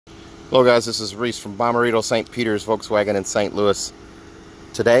Hello guys, this is Reese from Beetle St. Peter's Volkswagen in St. Louis.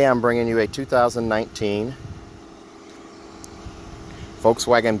 Today I'm bringing you a 2019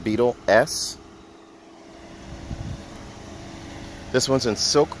 Volkswagen Beetle S. This one's in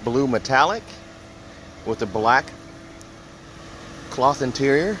silk blue metallic with a black cloth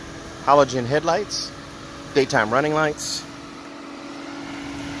interior, halogen headlights, daytime running lights,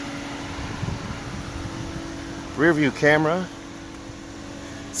 rear view camera,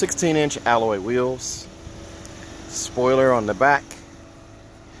 16-inch alloy wheels, spoiler on the back,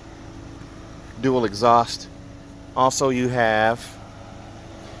 dual exhaust. Also you have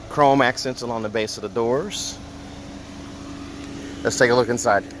chrome accents along the base of the doors. Let's take a look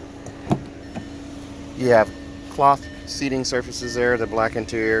inside. You have cloth seating surfaces there, the black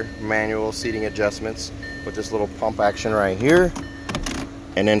interior, manual seating adjustments with this little pump action right here.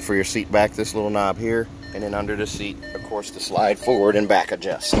 And then for your seat back, this little knob here. And then under the seat, of course, the slide forward and back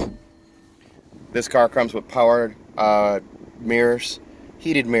adjust. This car comes with powered mirrors,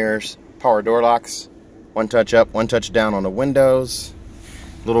 heated mirrors, power door locks, one touch up, one touch down on the windows,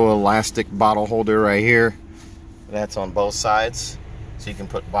 little elastic bottle holder right here. That's on both sides, so you can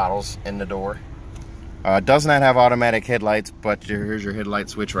put bottles in the door. Does not have automatic headlights, but here's your headlight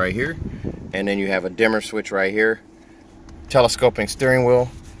switch right here. And then you have a dimmer switch right here. Telescoping steering wheel.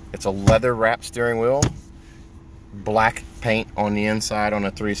 It's a leather wrapped steering wheel. Black paint on the inside on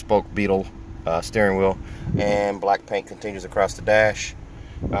a 3-spoke Beetle steering wheel. And black paint continues across the dash.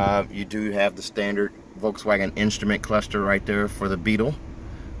 You do have the standard Volkswagen instrument cluster right there for the Beetle.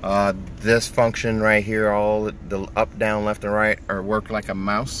 This function right here, all the up, down, left, and right are worked like a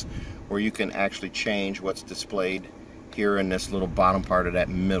mouse, where you can actually change what's displayed here in this little bottom part of that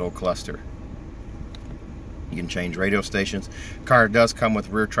middle cluster. You can change radio stations. Car does come with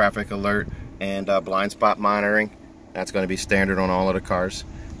rear traffic alert and blind spot monitoring. That's going to be standard on all of the cars.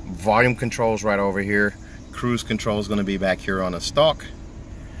 Volume controls right over here. Cruise control is going to be back here on the stalk.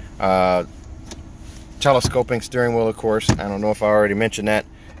 Telescoping steering wheel, of course. I don't know if I already mentioned that.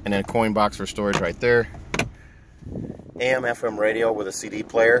 And then a coin box for storage right there. AM FM radio with a CD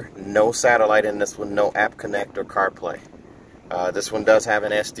player. No satellite in this one. No app connect or CarPlay. This one does have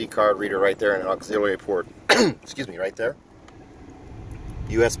an SD card reader right there and an auxiliary port. Excuse me, right there.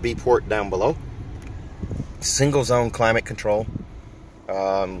 USB port down below. Single zone climate control.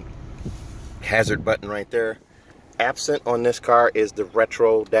 Hazard button right there. Absent on this car is the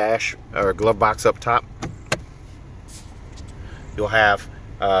retro dash or glove box up top. You'll have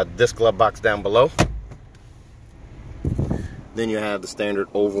this glove box down below. Then you have the standard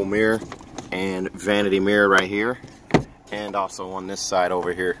oval mirror and vanity mirror right here. And also on this side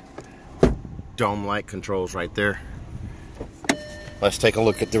over here, dome light controls right there. Let's take a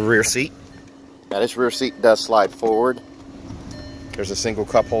look at the rear seat. Now this rear seat does slide forward. There's a single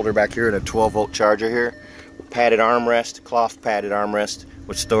cup holder back here and a 12-volt charger here. Padded armrest, cloth padded armrest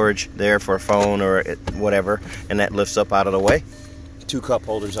with storage there for a phone or whatever, and that lifts up out of the way. 2 cup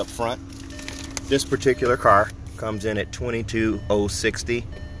holders up front. This particular car comes in at $22,060.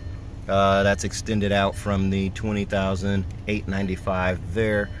 That's extended out from the $20,895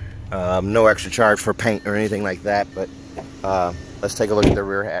 there. No extra charge for paint or anything like that, but let's take a look at the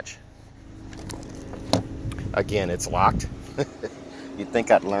rear hatch. Again, it's locked. You'd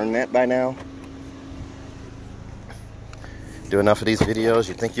think I'd learn that by now. Do enough of these videos,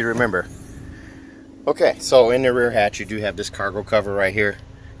 you'd think you remember. Okay, so in the rear hatch you do have this cargo cover right here.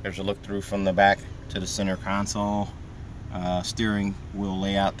 There's a look through from the back to the center console. Steering wheel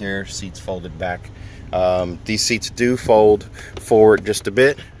layout there, seats folded back. These seats do fold forward just a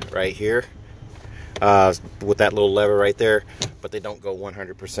bit right here with that little lever right there, but they don't go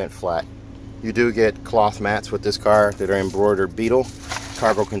 100% flat. You do get cloth mats with this car that are embroidered Beetle.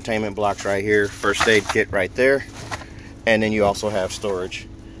 Cargo containment blocks right here, first aid kit right there, and then you also have storage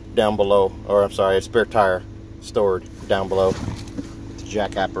down below, or I'm sorry, a spare tire stored down below. The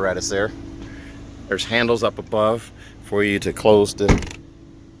jack apparatus there. There's handles up above for you to close the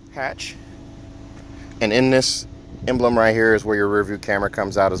hatch. And in this emblem right here is where your rear view camera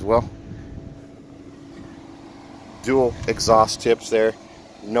comes out as well. Dual exhaust tips there.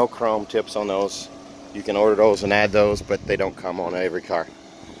 No chrome tips on those. You can order those and add those, but they don't come on every car.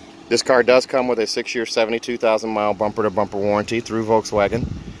 This car does come with a 6-year, 72,000 mile bumper to bumper warranty through Volkswagen.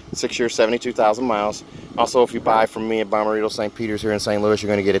 6 years, 72,000 miles. Also, if you buy from me at Beetle St. Peter's here in St. Louis, you're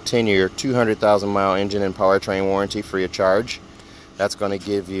going to get a 10-year, 200,000 mile engine and powertrain warranty free of charge. That's going to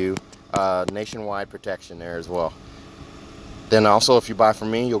give you nationwide protection there as well. Then also, if you buy from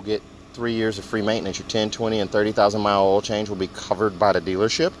me, you'll get 3 years of free maintenance. Your 10, 20, and 30,000 mile oil change will be covered by the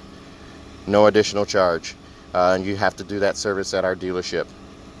dealership. No additional charge. And you have to do that service at our dealership.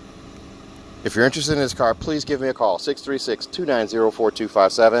 If you're interested in this car, please give me a call.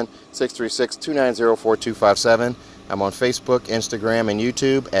 636-290-4257. 636-290-4257. I'm on Facebook, Instagram, and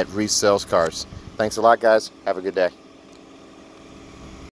YouTube at Reese Sells Cars. Thanks a lot, guys. Have a good day.